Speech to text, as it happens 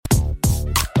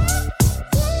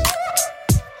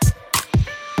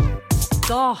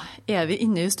Da vi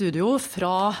inne I studio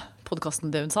fra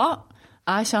podcasten Det hun sa.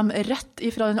 Jeg kommer rett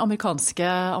fra den amerikanske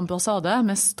ambassade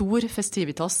med stor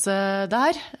festivitas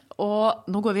der, og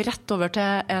nå går vi rett over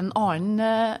til en annen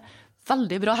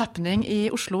veldig bra happening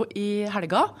I Oslo I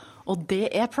helga, og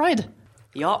det Pride.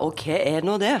 Ja, og hva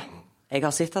nå det? Jeg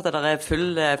har sett at det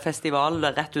full festival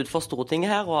rett utenfor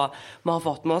Stortinget her, og vi har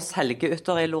fått med oss Helge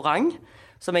Utter I Lorang,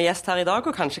 som gjest her I dag,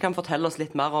 og kanskje kan fortelle oss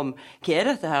litt mer om hva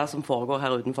dette her som foregår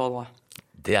her utenfor nå.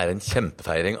 Det en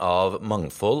kjempefeiring av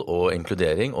mangfold og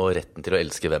inkludering og retten til å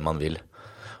elske hvem man vil.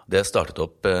 Det startet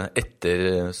opp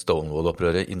etter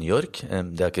Stonewall-opprøret I New York.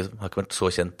 Det har ikke vært så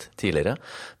kjent tidligere,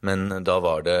 men da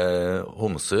var det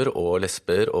homser og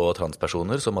lesber og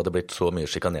transpersoner som hadde blitt så mye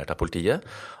sjikanert av politiet,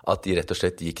 at de rett og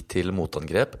slett gikk til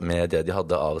motangrep med det de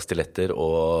hadde av stiletter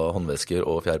og håndvesker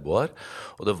og fjærboar,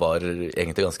 og det var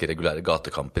egentlig ganske regulære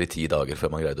gatekamper I 10 dager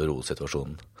før man greide å roe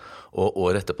situasjonen. Og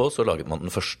året etterpå så laget man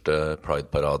den første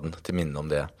Pride-paraden til minne om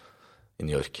det I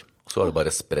New York. Og så har det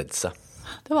bare spredd seg.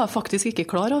 Det var jeg faktisk ikke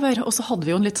klar over, og så hadde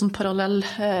vi jo en litt sånn parallell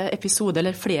episode,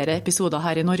 eller flere episoder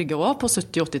her I Norge også, på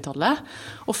 70-80-tallet.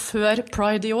 Og før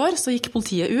Pride I år så gikk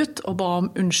politiet ut og ba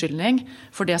om unnskyldning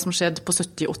for det som skjedde på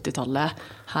 70-80-tallet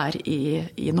her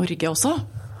I Norge også.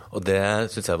 Og det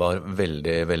synes jeg var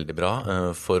veldig, veldig bra,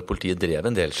 for politiet drev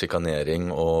en del sjikanering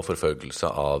og forfølgelse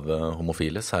av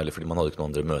homofile, særlig fordi man hadde ikke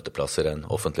noen andre møteplasser enn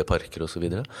offentlige parker og så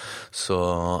videre. Så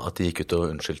at de gikk ut og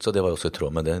unnskyldte, så det var også I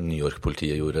tråd med det New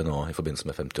York-politiet gjorde nå I forbindelse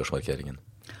med 50-årsmarkeringen.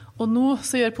 Og nå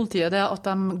så gjør politiet det at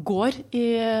de går I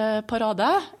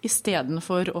parade I stedet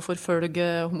for å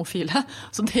forfølge homofile.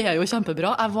 Så det jo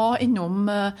kjempebra. Jeg var innom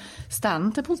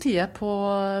standen til politiet på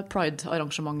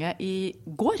Pride-arrangementet I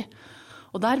går.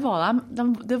 Og der var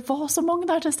det var så mange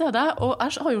der til stede, og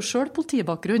jeg har jo selv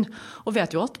politibakgrunn, og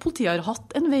vet jo at politiet har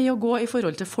hatt en vei å gå I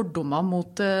forhold til fordommer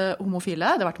mot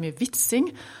homofile. Det har vært mye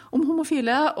vitsing om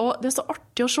homofile, og det så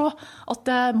artig å se at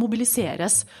det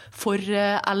mobiliseres for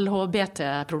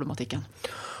LHBT-problematikken.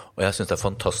 Og jeg synes det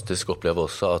fantastisk å oppleve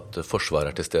også at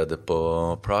forsvaret til stede på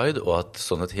Pride, og at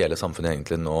sånn at hele samfunnet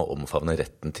egentlig nå omfavner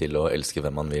retten til å elske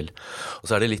hvem man vil. Og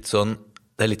så det litt sånn,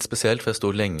 det litt spesielt, for jeg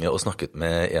stod lenge og snakket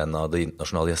med en av de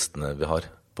internasjonale gjestene vi har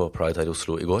på Pride her I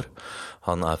Oslo I går.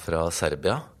 Han fra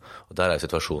Serbia, og der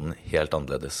situasjonen helt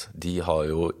annerledes. De har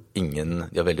jo de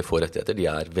har veldig få rettigheter, de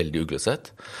veldig uglesett.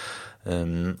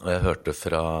 Og jeg hørte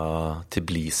fra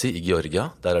Tbilisi I Georgia,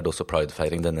 der det også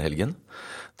Pride-feiring denne helgen.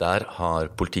 Der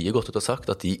har politiet gått ut og sagt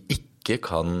at de ikke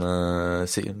kan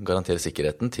garantere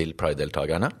sikkerheten til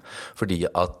Pride-deltagerne, fordi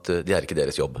at det ikke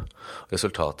deres jobb.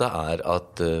 Resultatet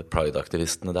at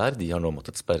Pride-aktivistene der, de har nå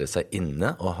måttet sperre seg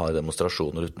inne og ha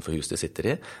demonstrasjoner utenfor huset de sitter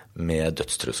I, med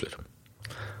dødstrusler.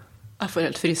 Jeg får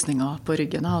helt frysninger på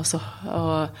ryggen, altså.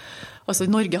 Altså,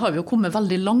 I Norge har vi jo kommet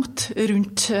veldig langt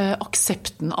rundt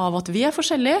aksepten av at vi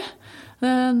forskjellige.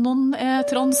 Noen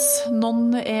trans,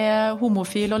 noen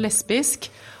homofil og lesbisk,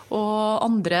 og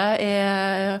andre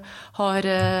har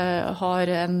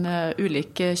en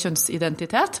ulik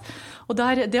kjønnsidentitet. Og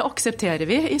det aksepterer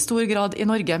vi I stor grad I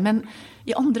Norge, men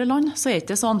I andre land så det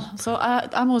ikke sånn. Så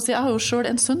jeg må si, jeg har jo selv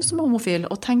en sønn som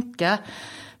homofil, og tenker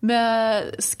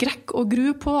med skrekk og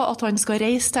gru på at han skal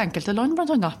reise til enkelte land,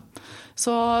 blant annet.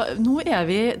 Så nå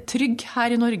vi trygg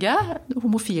her I Norge,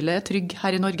 homofile trygg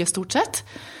her I Norge stort sett,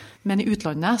 men I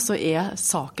utlandet så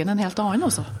saken en helt annen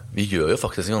også. Vi gjør jo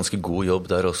faktisk en ganske god jobb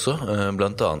der også.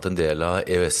 Blant annet en del av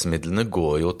EØS-midlene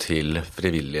går jo til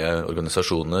frivillige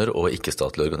organisasjoner og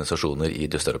ikke-statlige organisasjoner I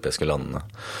de østeuropeiske landene.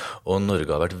 Og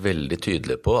Norge har vært veldig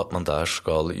tydelig på at man der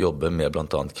skal jobbe med blant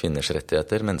annet kvinners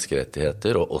rettigheter,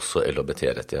 menneskerettigheter og også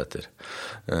LHBT-rettigheter.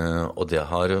 Og det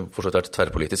har fortsatt vært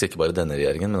tverrpolitisk, ikke bare denne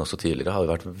regjeringen, men også tidligere har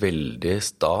vært veldig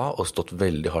sta og stått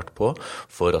veldig hardt på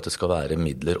for at det skal være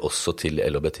midler også til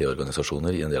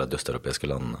LHBT-organisasjoner I en del av de østeuropeiske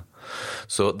landene.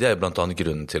 Så det blant annet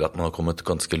grunnen til at man har kommet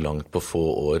ganske langt på få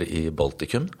år I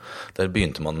Baltikum. Der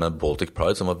begynte man med Baltic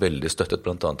Pride, som var veldig støttet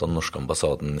blant annet av den norske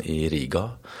ambassaden I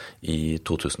Riga I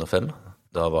 2005.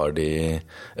 Da var de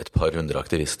et par hundre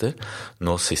aktivister.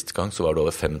 Nå sist gang så var det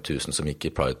over 5000 som gikk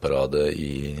I Pride-parade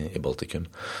I Baltikum.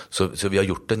 Så vi har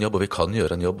gjort en jobb, og vi kan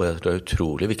gjøre en jobb, og jeg tror det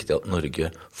utrolig viktig at Norge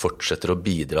fortsetter å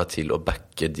bidra til å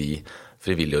backe de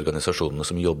frivillige organisasjonene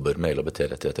som jobber med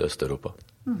LHBT-rettigheter I Øst-Europa.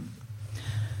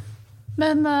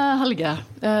 Men Helge,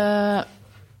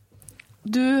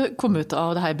 du kom ut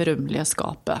av det her berømmelige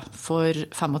skapet for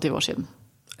 25 år siden.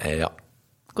 Ja.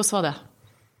 Hvordan var det?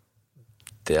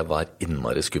 Det var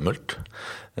innmari skummelt.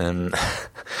 Jeg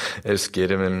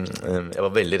husker, jeg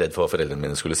var veldig redd for hva foreldrene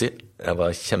mine skulle si. Jeg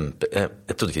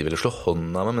trodde ikke de ville slå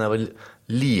hånden av meg, men jeg var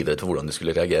livredd for hvordan de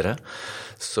skulle reagere.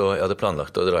 Så jeg hadde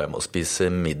planlagt å dra hjem og spise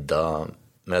middag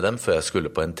med dem før jeg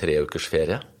skulle på en 3 ukers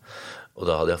ferie. Og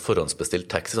da hadde jeg forhåndsbestilt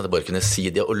taxi, så jeg bare kunne si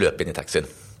det og løpe inn i taxien.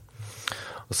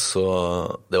 Så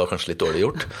det var kanskje litt dårlig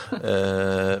gjort.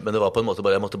 Men det var på en måte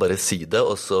bare, jeg måtte bare si det,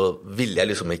 og så ville jeg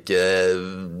liksom ikke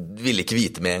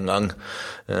vite med en gang.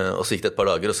 Og så gikk det et par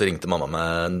dager, og så ringte mamma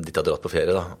meg, de hadde dratt på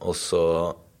ferie da. Og så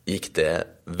gikk det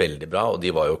veldig bra, og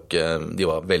de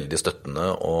var veldig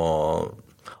støttende, og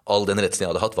all den redselen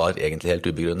jeg hadde hatt var egentlig helt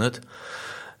ubegrunnet.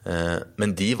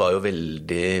 Men de var jo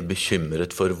veldig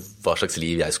bekymret for hva slags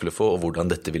liv jeg skulle få, og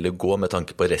hvordan dette ville gå med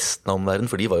tanke på resten av omverdenen,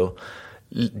 for de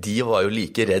var jo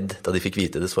like redd da de fikk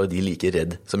vite det, så var de like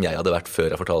redd som jeg hadde vært før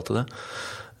jeg fortalte det.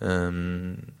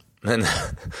 Men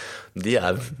de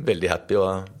veldig happy og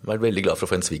har vært veldig glad for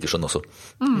å få en svigersønn også.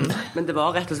 Men det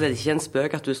var rett og slett ikke en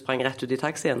spøk at du sprang rett ut i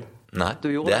taxien? Nei,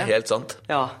 det helt sant.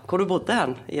 Ja, hvor du bodde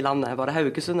hen i landet? Var det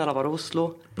Haugesund eller var det Oslo?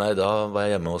 Nei, da var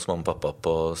jeg hjemme hos mamma og pappa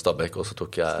på Stabekk, og så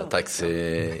tok jeg taxi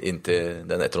inn til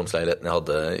den etteromsleiligheten jeg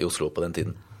hadde i Oslo på den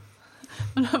tiden.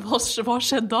 Men hva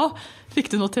skjedde da? Fikk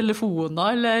du noen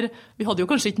telefoner, eller vi hadde jo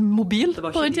kanskje ikke mobil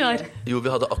på den tiden her? Jo, vi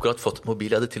hadde akkurat fått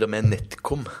mobil, jeg hadde til og med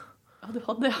Netcom. Ja, du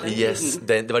hadde det. Yes,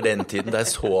 det var den tiden, det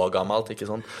så gammelt, ikke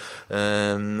sånn.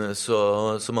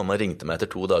 Så mamma ringte meg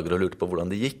etter 2 dager og lurte på hvordan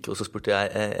det gikk, og så spurte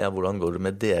jeg, hvordan går det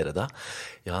med dere da?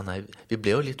 Ja, nei, vi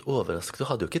ble jo litt overrasket,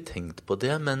 og hadde jo ikke tenkt på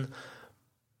det, men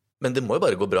det må jo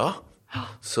bare gå bra.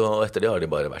 Så etter det har de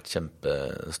bare vært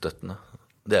kjempestøttende.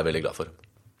 Det er jeg veldig glad for.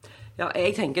 Ja,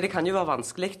 jeg tenker det kan jo være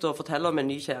vanskelig å fortelle om en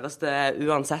ny kjæreste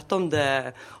uansett om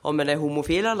en er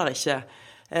homofil eller ikke.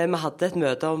 Vi hadde et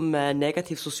møte om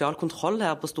negativ sosial kontroll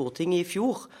her på Stortinget i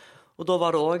fjor, og da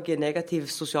var det også negativ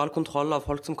sosial kontroll av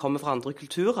folk som kommer fra andre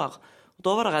kulturer. Og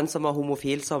da var det en som var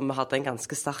homofil som hadde en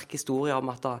ganske sterk historie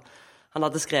om at han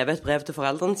hadde skrevet et brev til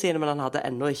foreldrene sine, men han hadde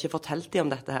ennå ikke fortalt dem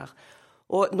om dette her.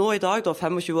 Og nå i dag, da,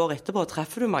 25 år etterpå,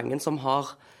 treffer du mange som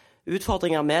har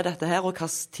utfordringer med dette her, og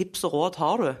hva tips og råd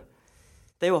har du?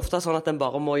 Det er jo ofte sånn at en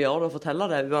bare må gjøre det og fortelle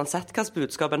det, uansett hvilket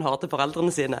budskap en har til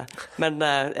foreldrene sine. Men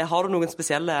har du noen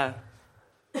spesielle...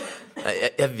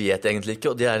 Jeg vet egentlig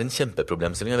ikke, og det en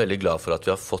kjempeproblemstilling. Jeg veldig glad for at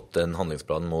vi har fått en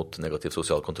handlingsplan mot negativ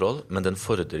sosial kontroll, men den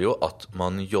fordrer jo at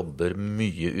man jobber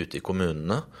mye ute i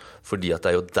kommunene, fordi at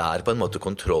det jo der på en måte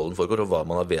kontrollen foregår, og hva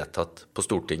man har vedtatt på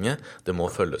Stortinget, det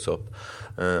må følges opp.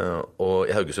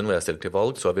 Og i Haugesund, hvor jeg steller til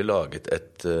valg, så har vi laget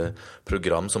et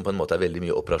program som på en måte veldig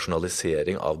mye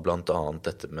operasjonalisering av blant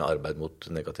annet dette med arbeid mot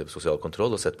negativ sosial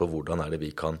kontroll, og sett på hvordan det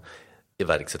vi kan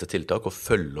iverksette tiltak og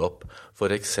følge opp for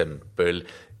eksempel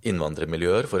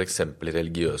innvandrermiljøer, for eksempel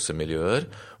religiøse miljøer,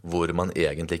 hvor man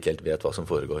egentlig ikke helt vet hva som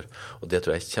foregår. Og det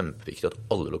tror jeg kjempeviktig at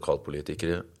alle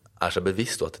lokalpolitikere seg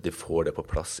bevisst, og at de får det på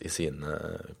plass i sine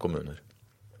kommuner.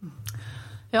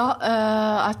 Ja,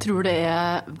 jeg tror det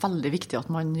veldig viktig at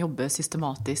man jobber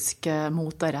systematisk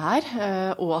mot dette her,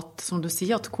 og at, som du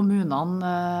sier, at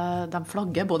kommunene de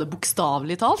flagger både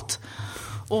bokstavelig talt,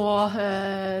 og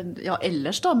ja,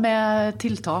 ellers da med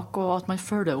tiltak, og at man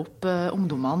følger opp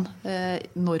ungdommene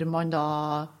når man da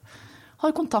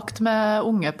har kontakt med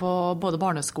unge på både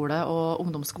barneskole og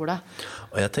ungdomsskole.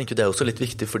 Og jeg tenker det også litt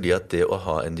viktig, fordi at det å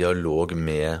ha en dialog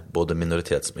med både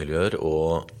minoritetsmiljøer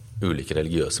og ulike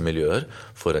religiøse miljøer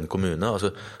for en kommune,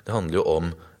 altså det handler jo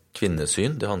om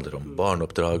kvinnesyn, det handler om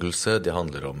barneoppdragelse, det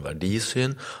handler om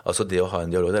verdisyn. Altså det å ha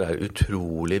en dialog der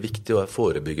utrolig viktig og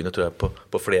forebyggende, tror jeg,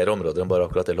 på flere områder enn bare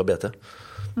akkurat LHBT.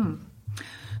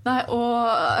 Nei, og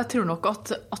jeg tror nok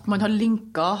at man har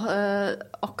linket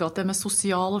akkurat det med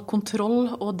sosial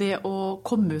kontroll og det å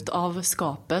komme ut av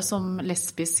skapet som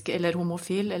lesbisk eller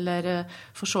homofil, eller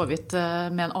for så vidt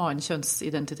med en annen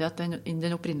kjønnsidentitet enn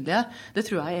den opprinnelige. Det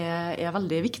tror jeg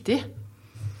veldig viktig.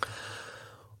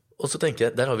 Og så tenker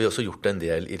jeg, der har vi også gjort en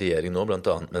del i regjering nå, blant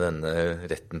annet med denne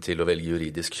retten til å velge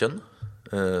juridisk kjønn,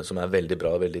 som veldig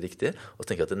bra og veldig riktig. Og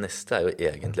så tenker jeg at det neste jo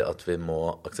egentlig at vi må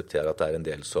akseptere at det en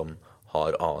del som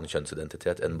har annen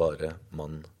kjønnsidentitet enn bare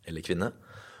mann eller kvinne.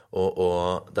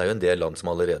 Og det jo en del land som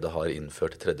allerede har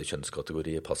innført tredje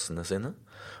kjønnskategori i passene sine.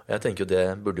 Og jeg tenker jo det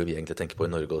burde vi egentlig tenke på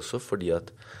i Norge også, fordi at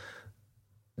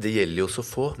det gjelder jo så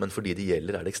få, men fordi det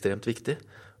gjelder det ekstremt viktig.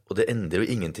 Og det endrer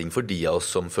jo ingenting for de av oss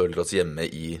som føler oss hjemme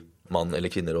i mann-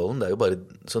 eller kvinnerollen. Det jo bare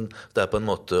sånn, det på en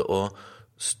måte å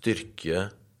styrke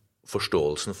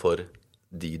forståelsen for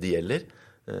de det gjelder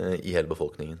i hele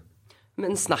befolkningen.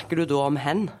 Men snakker du da om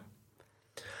hen?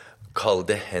 Kall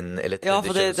det hen eller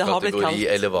tredje kjønnskategori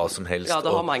eller hva som helst. Ja,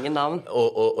 det har mange navn.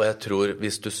 Og jeg tror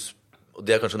hvis du,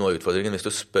 det kanskje noe av utfordringen, hvis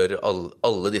du spør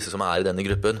alle disse som i denne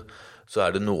gruppen, så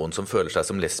det noen som føler seg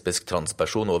som lesbisk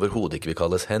transperson overhodet ikke vil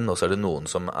kalles hen, og så det noen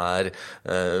som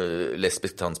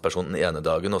lesbisk transperson den ene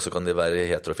dagen, og så kan de være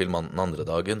heterofil mann den andre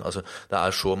dagen. Altså, det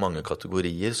så mange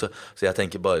kategorier, så jeg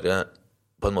tenker bare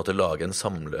på en måte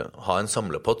ha en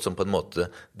samlepott som på en måte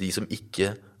de som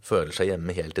ikke føler seg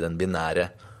hjemme helt i den binære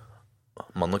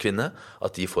mann og kvinne,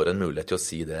 at de får en mulighet til å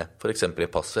si det, for eksempel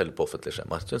i passet eller på offentlig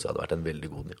skjema. Jeg synes det hadde vært en veldig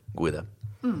god idé.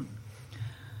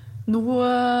 Nå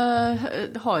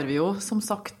har vi jo som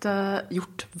sagt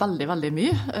gjort veldig, veldig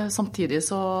mye. Samtidig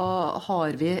så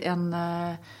har vi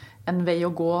en vei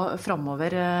å gå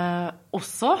fremover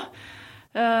også.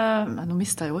 Men nå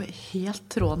mistet jeg jo helt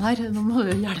tråden her. Nå må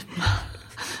du hjelpe meg.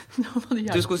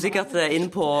 Du skulle sikkert inn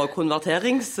på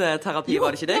konverteringsterapi,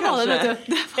 var det ikke det, kanskje?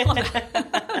 Det var det.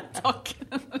 Takk.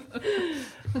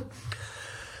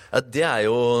 Ja, det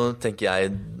jo, tenker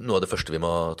jeg, noe av det første vi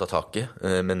må ta tak i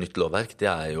med nytt lovverk.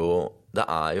 Det er jo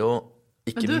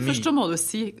ikke mye... Men først så må du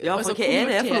si... Ja, for hva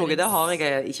det for noe? Det har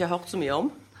jeg ikke hørt så mye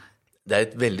om. Det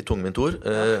et veldig tungvint ord,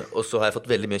 og så har jeg fått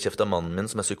veldig mye kjeft av mannen min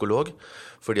som psykolog,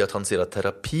 fordi at han sier at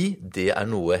terapi, det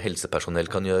noe helsepersonell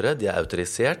kan gjøre, det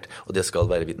autorisert, og det skal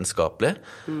være vitenskapelig.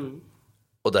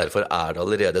 Og derfor det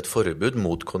allerede et forbud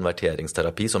mot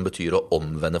konverteringsterapi, som betyr å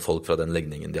omvende folk fra den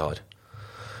legningen de har.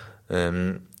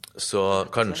 Så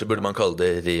kanskje burde man kalle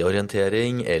det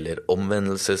reorientering eller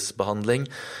omvendelsesbehandling.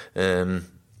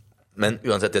 Men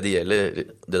uansett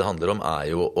det handler om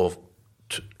jo å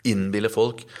innbille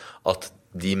folk at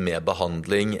de med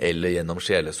behandling eller gjennom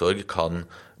sjelesorg kan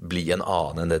bli en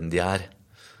annen enn den de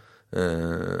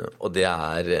Og det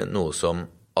noe som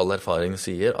all erfaring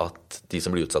sier, at de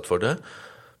som blir utsatt for det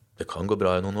kan gå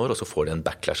bra i noen år, og så får de en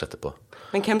backlash etterpå.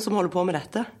 Men hvem som holder på med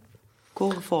dette?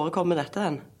 Hvor forekommer dette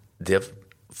hen? Det har ikke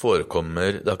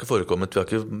forekommet, vi har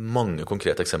ikke mange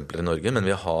konkrete eksempler i Norge, men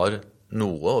vi har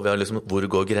noe, og vi har hvor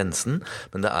går grensen,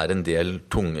 men det en del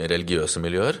tunge religiøse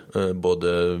miljøer,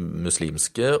 både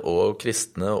muslimske og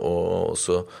kristne og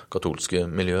også katolske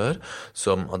miljøer,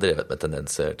 som har drevet med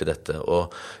tendenser til dette.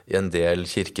 Og i en del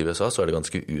kirker i USA så det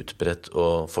ganske utbredt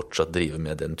å fortsatt drive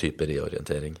med den type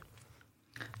reorientering.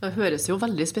 Det høres jo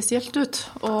veldig spesielt ut,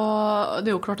 og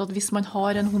det jo klart at hvis man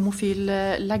har en homofil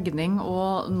legning,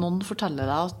 og noen forteller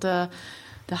deg at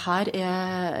det her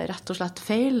rett og slett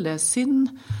feil, det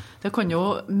synd, det kan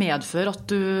jo medføre at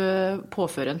du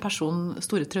påfører en person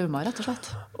store traumer, rett og slett.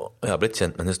 Jeg har blitt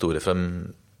kjent med en historie fra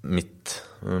mitt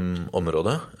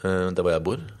område, der hvor jeg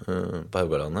bor, på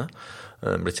Haugalandet.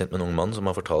 Blitt kjent med en ung mann som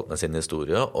har fortalt meg sin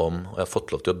historie om, og jeg har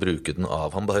fått lov til å bruke den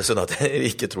av ham, bare sånn at jeg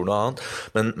ikke tror noe annet,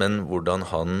 men hvordan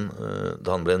han,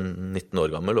 da han ble 19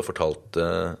 år gammel og fortalte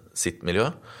sitt miljø,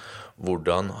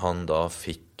 hvordan han da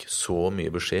fikk så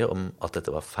mye beskjed om at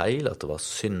dette var feil, at det var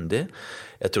syndig.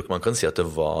 Jeg tror ikke man kan si at det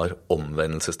var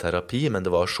omvendelsesterapi, men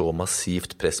det var så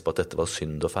massivt press på at dette var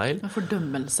synd og feil.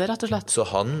 Fordømmelse, rett og slett. Så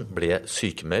han ble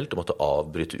sykemeldt og måtte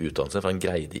avbryte utdannelsen, for han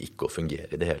greide ikke å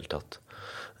fungere i det hele tatt.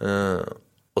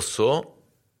 Og så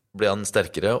ble han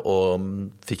sterkere og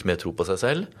fikk mer tro på seg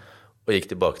selv, og gikk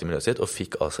tilbake til miljøet sitt, og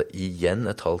fikk altså igjen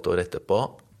et halvt år etterpå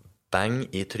bang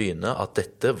i trynet at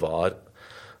dette var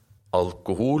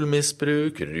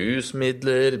alkoholmisbruk,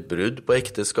 rusmidler, brudd på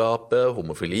ekteskapet,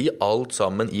 homofili, alt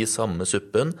sammen i samme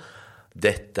suppen.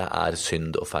 Dette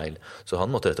synd og feil. Så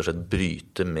han måtte rett og slett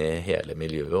bryte med hele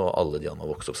miljøet og alle de han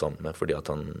har vokst opp sammen med, fordi at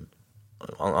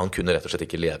han kunne rett og slett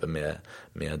ikke leve med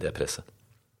det presset.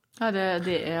 Nei,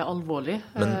 det alvorlig.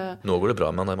 Men nå går det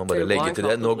bra med han, jeg må bare legge til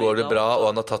det. Nå går det bra, og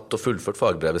han har tatt og fullført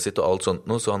fagbrevet sitt og alt sånt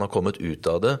nå, så han har kommet ut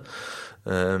av det.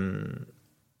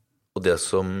 Og det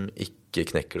som ikke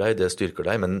knekker deg, det styrker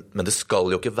deg, men det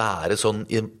skal jo ikke være sånn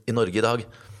i Norge i dag.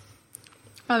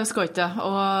 Nei, det skal ikke.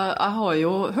 Og jeg har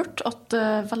jo hørt at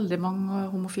veldig mange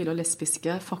homofile og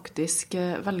lesbiske faktisk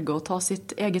velger å ta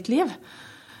sitt eget liv.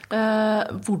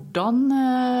 Hvordan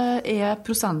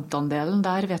prosentandelen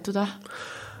der, vet du det?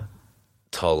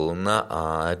 Tallene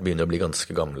begynner å bli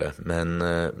ganske gamle,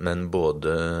 men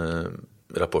både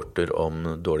rapporter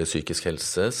om dårlig psykisk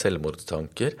helse,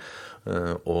 selvmordstanker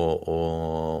og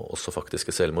også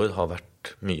faktiske selvmord har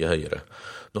vært mye høyere.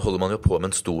 Nå holder man jo på med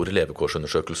en stor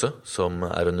levekårsundersøkelse som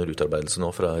under utarbeidelse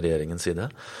nå fra regjeringens side.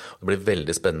 Det blir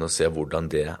veldig spennende å se hvordan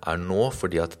det nå,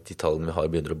 fordi at de tallene vi har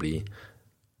begynner å bli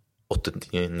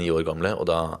 8-9 år gamle, og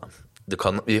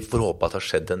vi får håpe at det har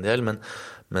skjedd en del, men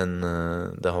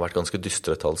det har vært ganske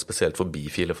dystre tall, spesielt for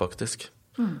bifile faktisk.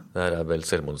 Der vel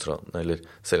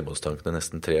selvmordstankene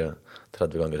nesten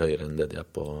 30 ganger høyere enn det de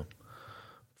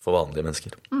for vanlige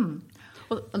mennesker.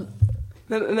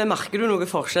 Men merker du noe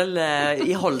forskjell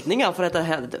i holdninger? For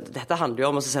dette handler jo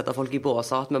om å sette folk i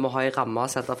båser, at vi må ha en ramme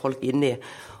å sette folk inn i.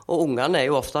 Og ungene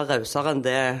jo ofte rausere enn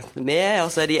det vi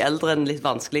og så de eldre litt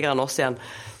vanskeligere enn oss igjen.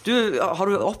 Har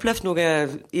du opplevd noe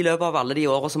i løpet av alle de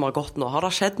årene som har gått nå? Har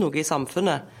det skjedd noe i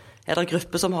samfunnet? Det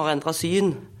grupper som har endret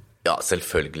syn Ja,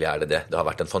 selvfølgelig det det. Det har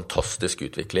vært en fantastisk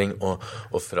utvikling, og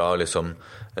fra liksom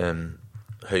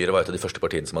Høyre var et av de første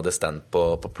partiene som hadde stand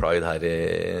på Pride her i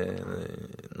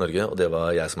Norge, og det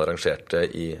var jeg som arrangerte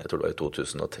jeg tror det var i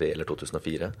 2003 eller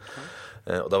 2004.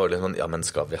 Og da var det sånn, ja, men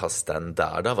skal vi ha stand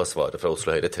der da? Var svaret fra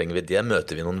Oslo Høyre, trenger vi det?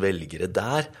 Møter vi noen velgere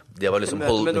der? Det var liksom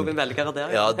med noen velgere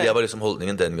der? Ja, det var liksom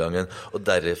holdningen den gangen. Og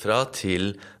derifra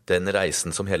til den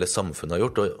reisen som hele samfunnet har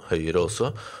gjort, og Høyre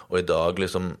også, og i dag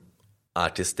liksom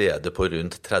til stede på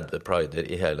rundt 30 prider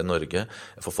i hele Norge.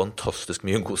 Jeg får fantastisk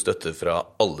mye god støtte fra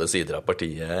alle sider av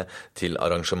partiet til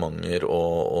arrangementer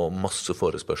og masse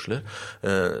forespørsler.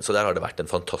 Så der har det vært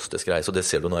en fantastisk reise, og det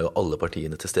ser du nå jo alle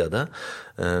partiene til stede.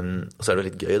 Og så det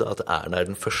litt gøy da, at Erna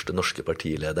den første norske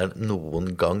partilederen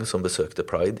noen gang som besøkte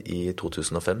Pride i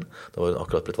 2005. Da var hun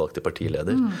akkurat blitt valgt til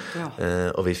partileder.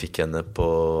 Og vi fikk henne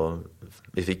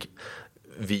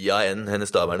via hennes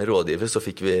daværende rådgiver så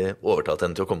fikk vi overtalt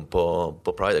henne til å komme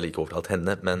på Pride, eller ikke overtalt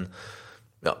henne, men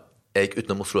ja, jeg gikk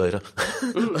utenom Oslo Høyre.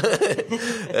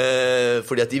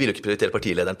 Fordi at de ville jo ikke prioritere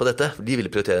partilederen på dette, de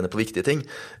ville prioritere henne på viktige ting,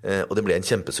 og det ble en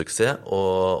kjempesuksess,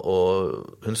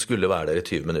 og hun skulle være der i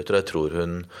 20 minutter, og jeg tror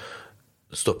hun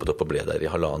stoppet opp og ble der i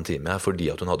 1,5 time fordi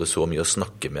at hun hadde så mye å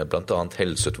snakke med, blant annet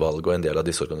helseutvalg og en del av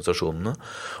disse organisasjonene,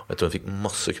 og jeg tror hun fikk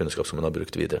masse kunnskap som hun har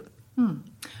brukt videre.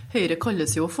 Høyre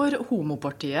kalles jo for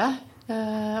homopartiet, i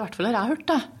hvert fall har jeg hørt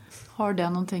det. Har det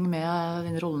noen ting med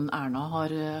den rollen Erna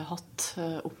har hatt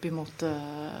opp imot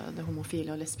det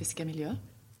homofile og lesbiske miljøet?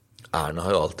 Erna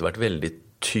har jo alltid vært veldig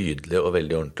tydelig og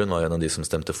veldig ordentlig. Hun var en av de som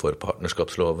stemte for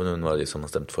partnerskapsloven, hun var de som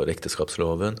har stemt for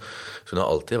ekteskapsloven. Så hun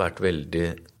har alltid vært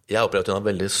jeg opplever at hun er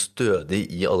veldig stødig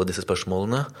i alle disse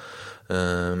spørsmålene.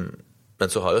 Men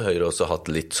så har jo Høyre også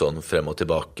hatt litt sånn frem og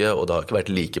tilbake, og det har ikke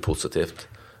vært like positivt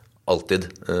alltid,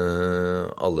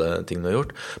 alle tingene vi har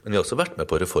gjort. Men vi har også vært med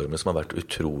på reformer som har vært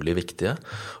utrolig viktige.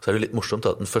 Så det litt morsomt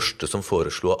at den første som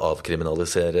foreslo å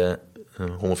avkriminalisere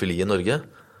homofili i Norge,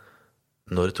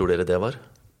 når tror dere det var?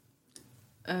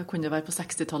 Kunne det være på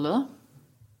 60-tallet da?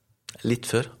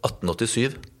 Litt før,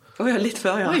 1887. Ja, litt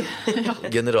før, ja. Oi, ja.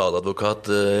 Generaladvokat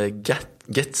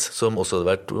Getz, som også hadde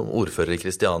vært ordfører i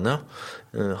Kristiania,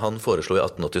 han foreslo i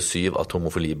 1887 at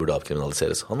homofili burde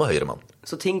avkriminaliseres. Han var høyremann.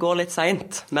 Så ting går litt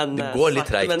sent, men det går litt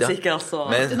tregt, ja. Sikkert, så...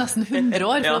 Det er nesten 100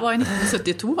 år, for det var i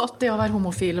 1972 at det å være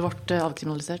homofil ble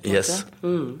avkriminalisert. Yes.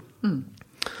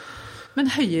 Men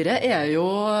Høyre jo,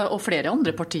 og flere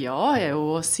andre partier er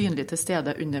jo synlig til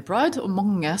stede under Pride, og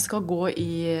mange skal gå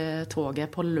i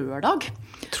toget på lørdag.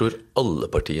 Jeg tror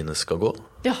alle partiene skal gå.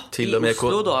 Ja. Til og med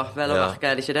Oslo da, vel å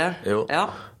merke, det ikke det? Jo, ja.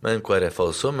 Men KrF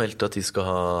har også meldt at de skal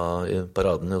ha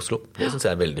paraden i Oslo. Det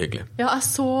synes jeg veldig hyggelig. Ja, jeg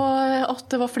så at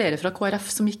det var flere fra KrF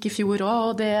som gikk i fjor også,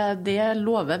 og det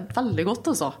lover veldig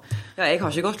godt, altså. Ja, jeg har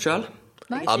ikke gått selv.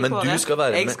 Ja, men du skal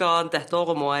være med. Dette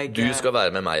året må jeg... Du skal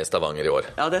være med meg i Stavanger i år.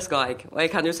 Ja, det skal jeg. Og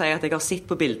jeg kan jo si at jeg har sett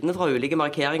på bildene fra ulike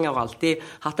markeringer og alltid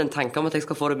hatt en tanke om at jeg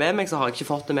skal få det med meg, så har jeg ikke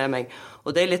fått det med meg.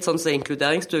 Og det litt sånn som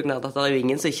inkluderingsdugnad, at det jo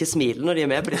ingen som ikke smiler når de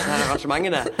er med på disse her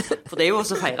arrangementene. For det jo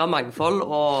også å feire mangfold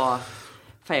og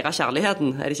feire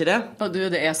kjærligheten, det ikke det? Ja, du,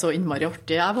 det så innmari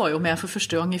artig. Jeg var jo med for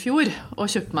første gang i fjor,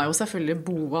 og kjøpte meg jo selvfølgelig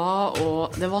boa,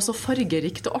 og det var så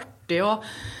fargerikt og artig,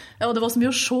 og det var så mye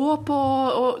å se på,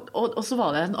 og så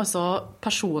var det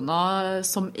personer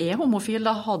som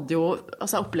homofile, hadde jo,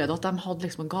 jeg opplevde at de hadde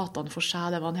liksom gatene for seg,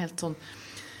 det var en helt sånn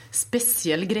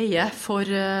spesiell greie for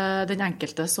den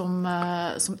enkelte som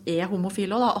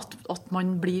homofil, at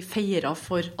man blir feiret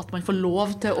for at man får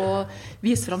lov til å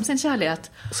vise frem sin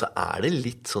kjærlighet. Så det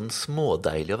litt sånn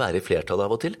smådeilig å være i flertall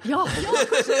av og til. Ja,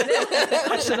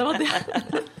 kanskje det var det.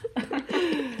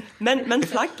 Men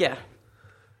flagget?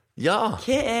 Ja.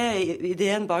 Hva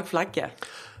ideen bak flagget?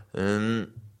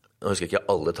 Nå husker jeg ikke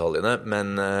alle tallene,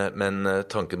 men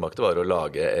tanken bak det var å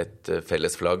lage et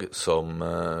felles flagg som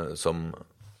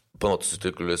på en måte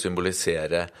skulle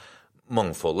symbolisere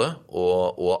mangfoldet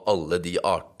og alle de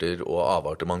arter og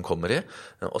avarter man kommer i,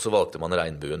 og så valgte man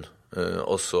regnbuen.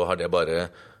 Og så har det bare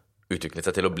utviklet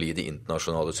seg til å bli det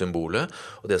internasjonale symbolet.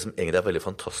 Og det som egentlig veldig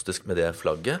fantastisk med det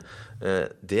flagget,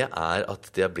 det at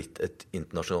det har blitt et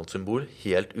internasjonalt symbol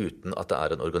helt uten at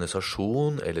det en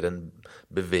organisasjon eller en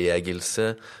bevegelse.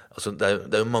 Altså,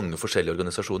 det jo mange forskjellige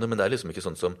organisasjoner, men det liksom ikke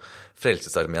sånn som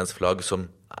Frelsesarmeens flagg, som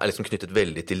liksom knyttet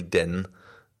veldig til den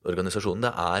organisasjonen.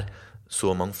 Det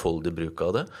så mangfoldig bruk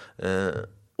av det.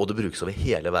 og det brukes over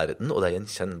hele verden, og det er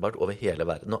gjenkjennbart over hele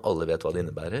verden, og alle vet hva det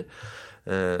innebærer.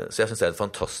 Så jeg synes det er en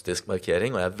fantastisk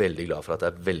markering, og jeg er veldig glad for at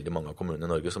det er veldig mange av kommunene i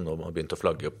Norge som nå har begynt å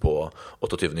flagge på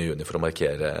 28. juni for å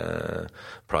markere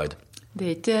Pride. Det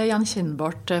er ikke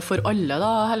gjenkjennbart for alle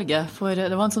da, Helge, for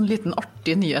det var en sånn liten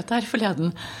artig nyhet her forleden.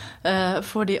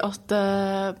 Fordi at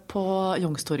på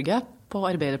Youngstorget, på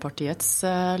Arbeiderpartiets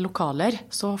lokaler,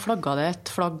 så flagget det et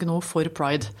flagg nå for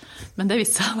Pride. Men det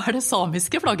viste seg å være det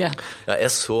samiske flagget. Ja,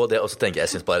 jeg så det, og så tenker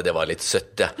jeg synes bare det var litt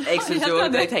søtt, ja.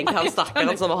 Jeg tenker han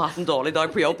stakkeren som har hatt en dårlig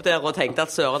dag på jobb der, og tenkte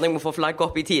at søren, jeg må få flagg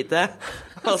opp i tide.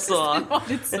 Og så... Det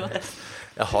var litt søtt.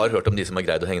 Jeg har hørt om de som har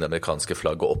greid å henge det amerikanske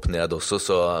flagget opp ned også,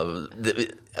 så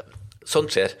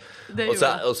sånt skjer. Og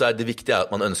så er det viktige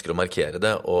at man ønsker å markere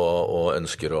det, og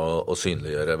ønsker å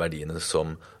synliggjøre verdiene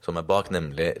som er bak,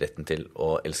 nemlig retten til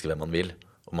å elske hvem man vil,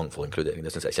 og mangfold og inkludering.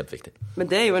 Det synes jeg er kjempeviktig.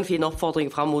 Men det er jo en fin oppfordring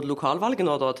frem mot lokalvalget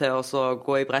nå da, til å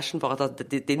gå i bresjen for at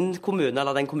din kommune,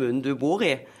 eller den kommunen du bor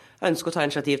i, ønsker å ta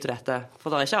initiativ til dette.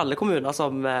 For det er ikke alle kommuner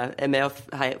som er med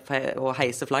å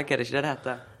heise flagget, er det ikke det det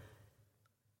heter?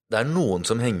 Det er noen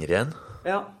som henger igjen.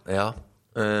 Ja.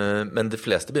 Men de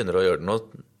fleste begynner å gjøre det nå.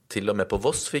 Til og med på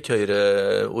Voss fikk Høyre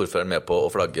ordføreren med på å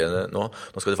flagge nå.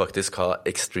 Nå skal de faktisk ha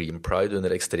Extreme Pride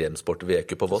under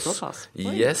ekstremsport-VQ på Voss.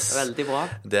 Yes. Veldig bra.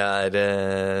 Det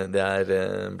er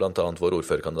blant annet vår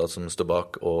ordførerkandidat som står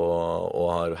bak og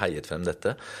har heiet frem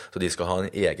dette. Så de skal ha en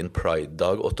egen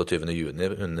Pride-dag 28. juni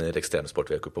under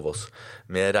ekstremsport-VQ på Voss.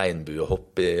 Med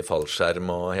regnbuehopp i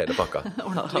fallskjerm og hele pakka.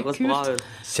 Ordentlig kult.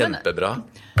 Kjempebra.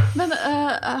 Men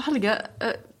Helge,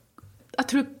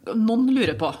 jeg tror noen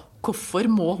lurer på, hvorfor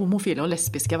må homofile og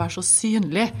lesbiske være så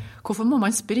synlige? Hvorfor må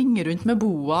man springe rundt med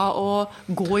boa og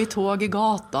gå i tog i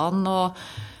gatene?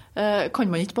 Kan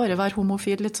man ikke bare være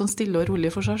homofil litt sånn stille og rolig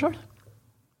for seg selv?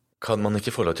 Kan man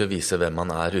ikke få lov til å vise hvem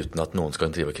man er uten at noen skal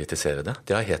drive og kritisere det?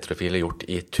 Det har heterofile gjort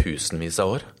i tusenvis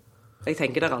av år. Jeg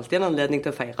tenker det er alltid en anledning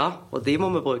til å feire, og de må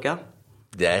vi bruke.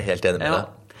 Det er jeg helt enig med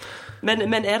deg.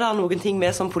 Men er det noen ting vi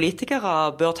som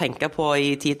politikere bør tenke på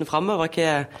i tiden fremover?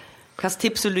 Hva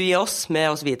tips vil du gi oss med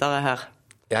oss videre her?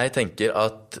 Jeg tenker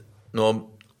at nå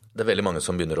det er veldig mange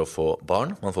som begynner å få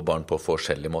barn. Man får barn på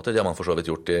forskjellige måter. Det har man for så vidt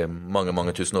gjort i mange,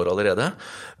 mange tusen år allerede.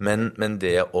 Men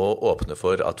det å åpne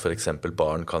for at for eksempel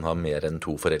barn kan ha mer enn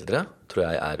 2 foreldre, tror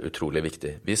jeg er utrolig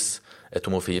viktig. Hvis et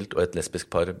homofilt og et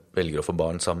lesbisk par velger å få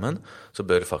barn sammen, så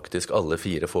bør faktisk alle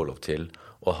 4 få lov til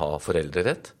å ha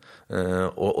foreldrerett,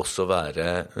 og også være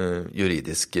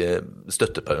juridiske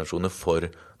støttepersoner for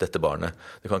dette barnet.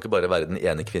 Det kan ikke bare være den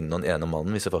ene kvinnen og den ene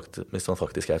mannen hvis man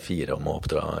faktisk er 4 om å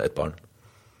oppdra et barn.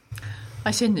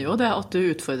 Jeg kjenner jo det at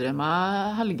du utfordrer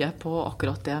meg, Helge, på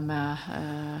akkurat det med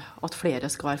at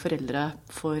flere skal være foreldre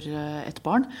for et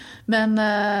barn. Men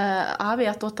jeg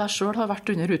vet at jeg selv har vært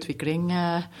under utvikling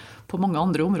på mange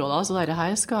andre områder, så dette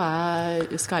her skal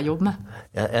jeg jobbe med.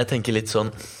 Jeg tenker litt sånn,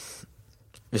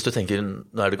 hvis du tenker,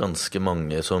 nå er det ganske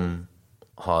mange som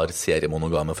har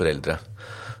seriemonogame foreldre.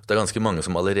 Det er ganske mange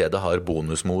som allerede har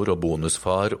bonusmor og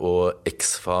bonusfar og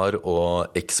eksfar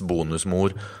og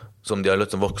eksbonusmor, som de har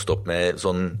liksom vokst opp med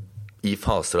sånn i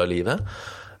faser av livet.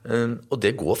 Og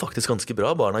det går faktisk ganske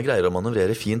bra. Barna greier å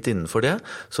manøvrere fint innenfor det.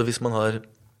 Så hvis man har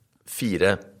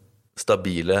 4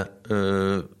 stabile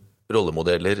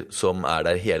rollemodeller som er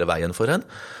der hele veien for en,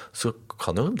 så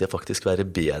kan jo det faktisk være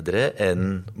bedre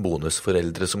enn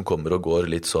bonusforeldre som kommer og går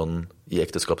litt sånn i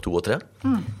ekteskap 2 og 3.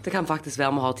 Det kan faktisk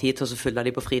være med å ha tid til å fylle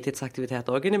de på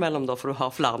fritidsaktiviteter også innimellom, da, for du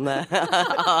har flere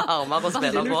armer å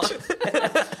spille på.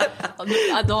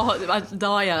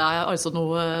 Da er jeg altså nå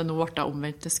ble jeg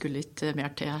omvendt. Det skulle ikke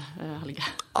mer til,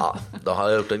 Helge. Ja, da har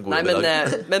jeg gjort en god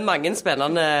dag. Men mange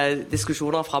spennende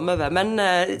diskusjoner fremover. Men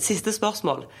siste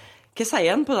spørsmål. Hva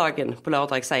sier en på dagen på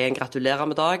lørdag? Sier en gratulerer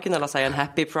med dagen, eller sier en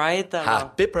happy pride? Eller?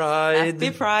 Happy pride!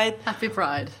 Happy pride! Happy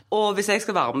pride! Og hvis jeg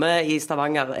skal være med i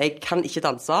Stavanger, jeg kan ikke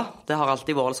danse. Det har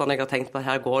alltid vært sånn, jeg har tenkt på at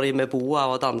her går de med boa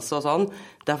og danser og sånn.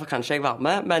 Derfor kan ikke jeg være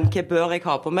med. Men hva bør jeg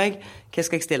ha på meg? Hva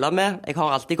skal jeg stille med? Jeg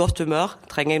har alltid godt humør.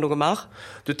 Trenger jeg noe mer?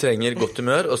 Du trenger godt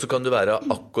humør, og så kan du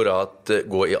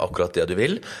gå i akkurat det du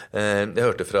vil. Jeg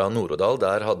hørte fra Nord-Odal,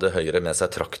 der hadde Høyre med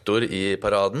seg traktor i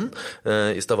paraden.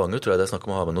 I Stavanger tror jeg det er snakk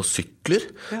om å ha med noen sykler.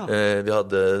 Ja. Vi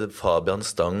hadde Fabian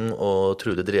Stang og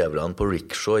Trude Drevland på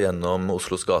rickshaw gjennom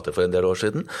Oslos gater for en del år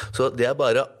siden. Så det er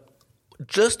bare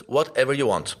just whatever you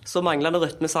want. Så manglende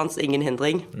rytmesans, ingen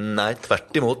hindring? Nei,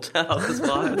 tvert imot. Ja, det er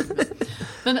bra.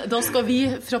 Men da skal vi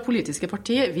fra politiske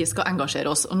partier, vi skal engasjere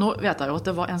oss. Og nå vet jeg jo at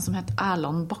det var en som het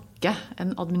Erland Bakke,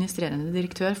 en administrerende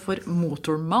direktør for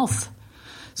Motormouth,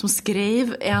 som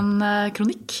skrev en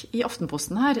kronikk i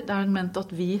Aftenposten her, der han mente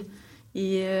at vi i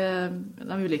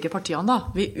de ulike partiene da,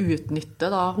 vi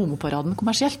utnytter da homoparaden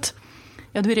kommersielt.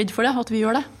 Er du redd for det, at vi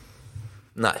gjør det?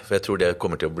 Nei, for jeg tror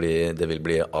det vil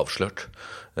bli avslørt.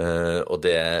 Og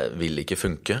det vil ikke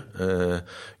funke.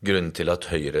 Grunnen til at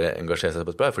Høyre engasjerer seg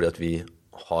på et bra er fordi at vi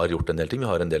har gjort en del ting. Vi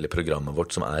har en del i programmet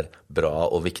vårt som er bra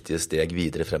og viktige steg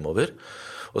videre fremover.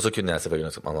 Og så kunne jeg selvfølgelig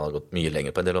ønske at man hadde gått mye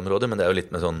lenger på en del områder, men det er jo litt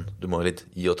med sånn, du må jo litt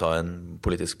gi og ta en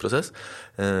politisk prosess.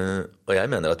 Og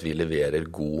jeg mener at vi leverer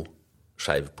god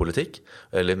skeiv politikk,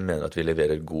 eller mener at vi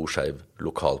leverer god skeiv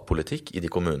lokalpolitikk i de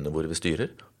kommunene hvor vi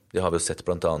styrer. Det har vi jo sett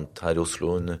blant annet her i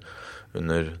Oslo under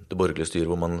det borgerlige styret,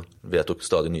 hvor man vedtok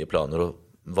stadig nye planer og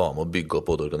var med å bygge opp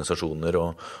både organisasjoner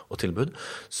og tilbud.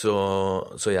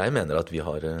 Så jeg mener at vi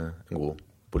har en god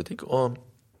politikk, og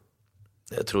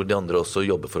jeg tror de andre også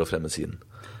jobber for å fremme sin.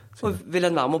 Og vil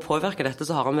en være med å påvirke dette,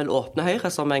 så har han vel Åpne Høyre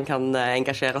som en kan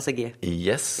engasjere seg i?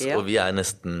 Yes, ja. Og vi er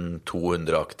nesten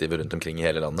 200 aktive rundt omkring i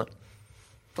hele landet.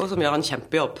 Og som gjør en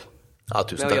kjempejobb. Ja,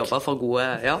 tusen takk. Med å jobbe for gode,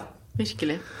 ja.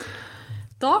 Virkelig.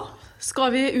 Da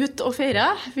skal vi ut og feire.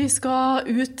 Vi skal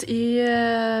ut i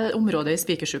området i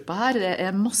Spikersuppa her. Det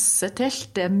er masse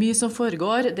telt, det er mye som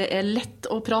foregår, det er lett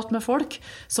å prate med folk.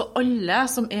 Så alle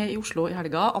som er i Oslo i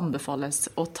helga anbefales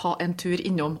å ta en tur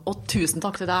innom. Og tusen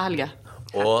takk til deg, Helge.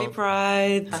 Happy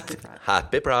Pride!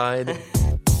 Happy Pride!